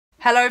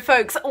Hello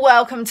folks,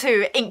 welcome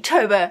to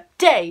Inktober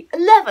day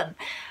 11.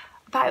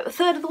 About a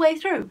third of the way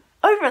through.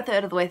 Over a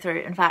third of the way through,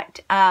 in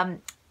fact.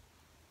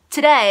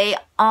 Today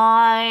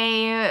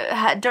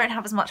I don't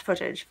have as much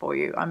footage for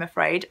you, I'm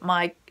afraid.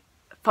 My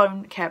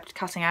phone kept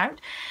cutting out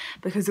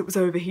because it was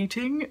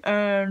overheating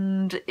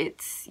and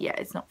it's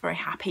not very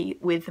happy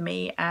with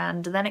me,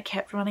 and then it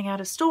kept running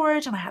out of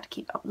storage and I had to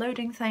keep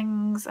uploading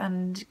things,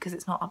 and because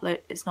it's not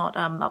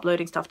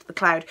uploading stuff to the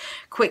cloud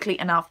quickly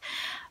enough.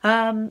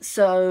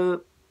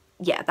 So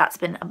yeah, that's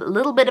been a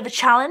little bit of a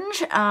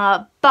challenge,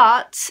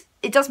 but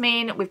it does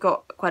mean we've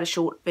got quite a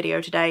short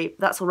video today.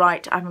 That's all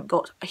right. I haven't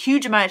got a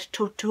huge amount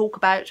to talk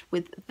about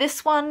with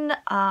this one,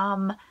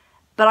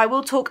 but I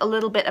will talk a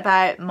little bit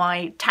about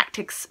my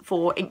tactics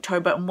for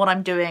Inktober and what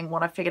I'm doing,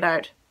 what I figured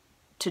out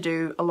to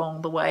do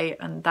along the way,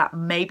 and that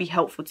may be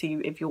helpful to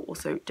you if you're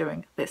also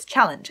doing this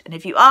challenge. And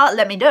if you are,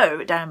 let me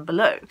know down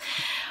below.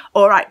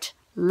 All right,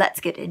 let's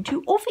get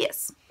into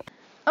Orpheus.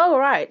 All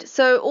right,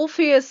 so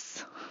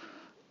Orpheus,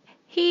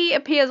 he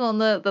appears on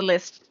the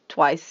list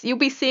twice. You'll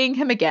be seeing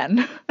him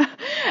again.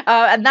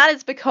 And that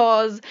is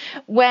because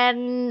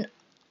when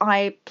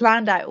I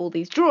planned out all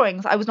these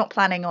drawings, I was not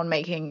planning on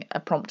making a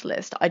prompt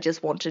list. I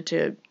just wanted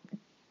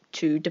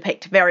to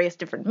depict various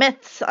different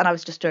myths, and I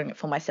was just doing it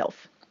for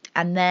myself.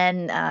 And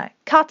then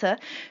Carter,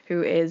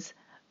 who is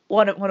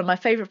one of my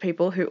favourite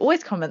people who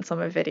always comments on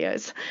my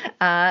videos,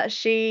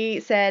 she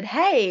said,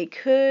 hey,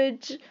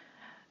 could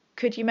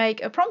you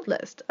make a prompt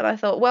list? And I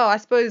thought, well, I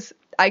suppose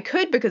I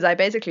could, because I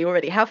basically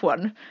already have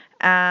one.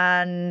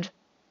 And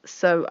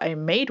so I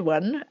made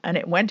one, and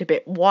it went a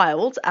bit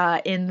wild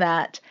in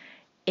that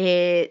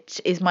it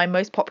is my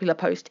most popular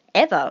post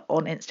ever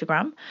on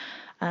Instagram.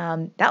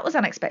 That was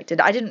unexpected.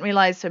 I didn't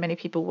realise so many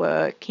people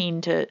were keen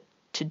to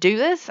do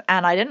this,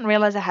 and I didn't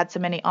realise I had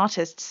so many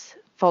artists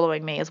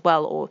following me as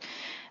well. Or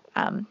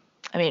I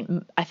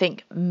mean, I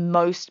think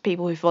most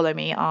people who follow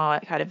me are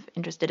kind of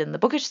interested in the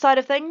bookish side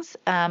of things.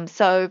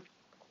 So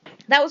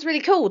that was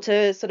really cool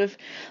to sort of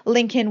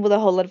link in with a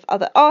whole lot of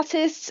other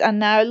artists, and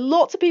now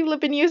lots of people have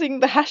been using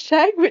the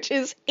hashtag, which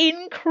is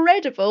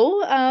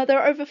incredible. There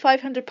are over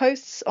 500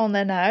 posts on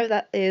there now.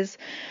 That is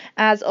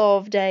as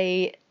of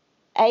day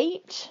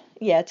 8.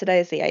 Yeah,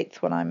 today is the 8th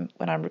when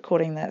I'm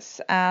recording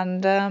this,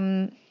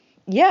 and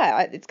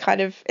yeah, it's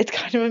kind of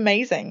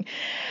amazing.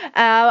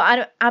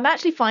 I'm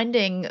actually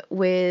finding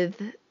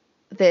with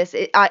this,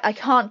 I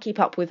can't keep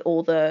up with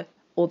all the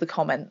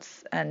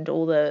comments and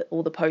all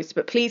the posts,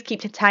 but please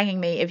keep tagging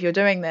me if you're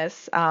doing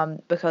this,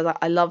 because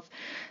I love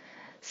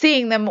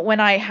seeing them when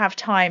I have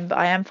time. But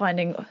I am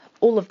finding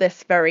all of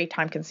this very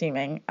time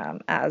consuming,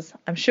 as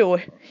I'm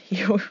sure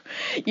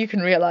you can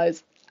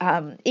realize.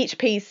 Each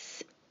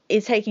piece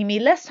is taking me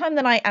less time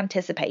than I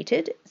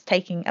anticipated. It's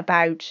taking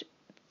about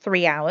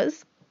 3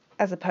 hours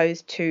as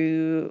opposed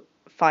to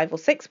 5 or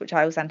 6, which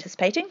I was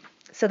anticipating.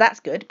 So that's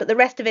good, but the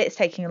rest of it is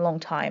taking a long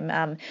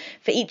time.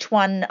 For each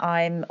one,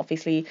 I'm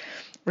obviously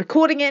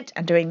recording it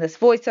and doing this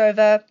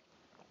voiceover,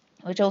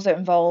 which also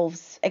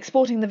involves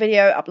exporting the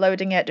video,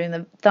 uploading it, doing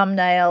the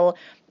thumbnail,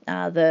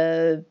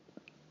 the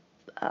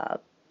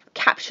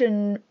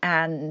caption,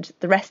 and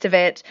the rest of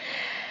it.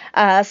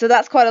 So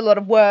that's quite a lot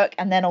of work.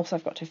 And then also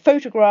I've got to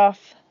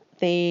photograph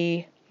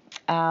the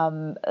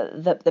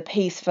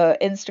piece for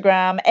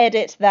Instagram,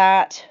 edit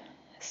that,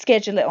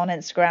 schedule it on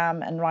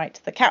Instagram, and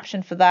write the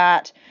caption for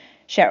that.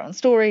 Share it on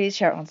stories,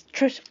 share it on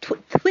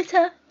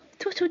Twitter,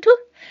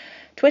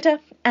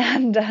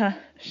 and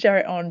share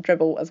it on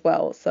Dribble as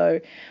well. So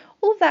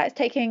all of that is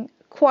taking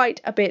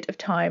quite a bit of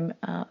time,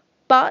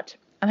 but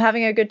I'm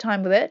having a good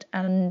time with it,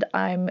 and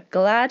I'm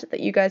glad that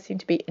you guys seem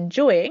to be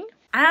enjoying.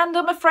 And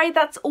I'm afraid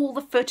that's all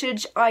the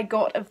footage I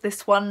got of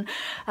this one.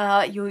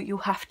 You'll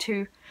have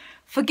to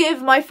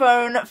forgive my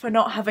phone for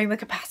not having the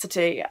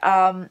capacity.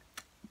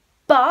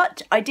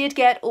 But I did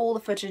get all the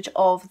footage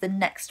of the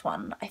next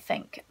one, I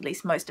think, at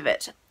least most of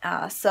it.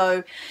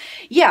 So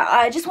yeah,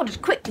 I just wanted to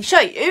quickly show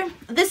you.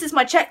 This is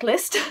my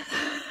checklist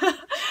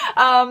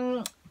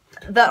that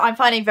I'm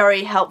finding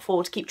very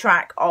helpful to keep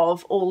track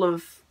of all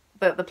of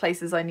the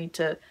places I need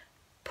to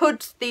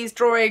put these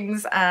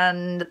drawings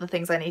and the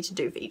things I need to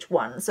do for each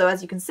one. So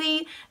as you can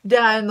see,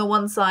 down the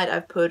one side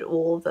I've put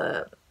all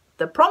the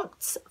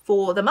prompts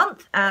for the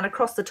month, and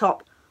across the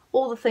top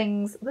all the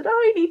things that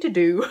I need to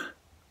do.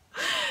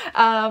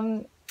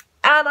 And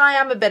I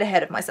am a bit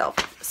ahead of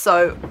myself,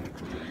 so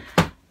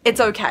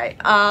it's okay.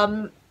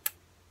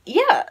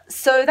 Yeah,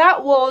 so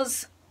that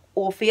was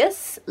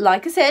Orpheus.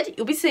 Like I said,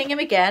 you'll be seeing him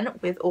again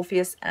with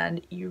Orpheus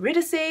and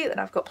Eurydice that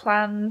I've got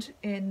planned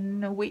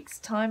in a week's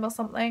time or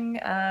something.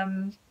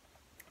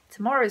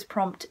 Tomorrow's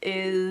prompt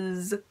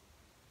is...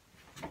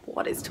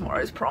 what is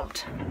tomorrow's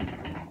prompt?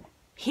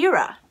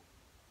 Hera.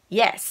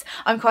 Yes,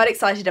 I'm quite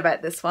excited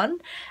about this one.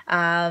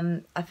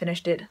 I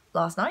finished it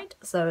last night,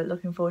 so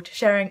looking forward to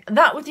sharing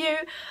that with you,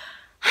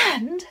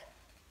 and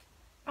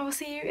I will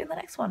see you in the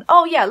next one.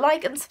 Oh yeah,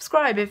 like and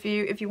subscribe if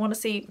you want to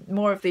see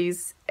more of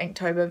these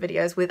Inktober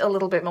videos with a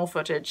little bit more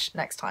footage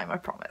next time, I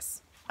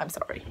promise. I'm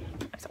sorry.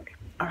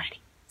 Alrighty,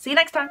 see you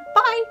next time.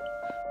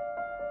 Bye!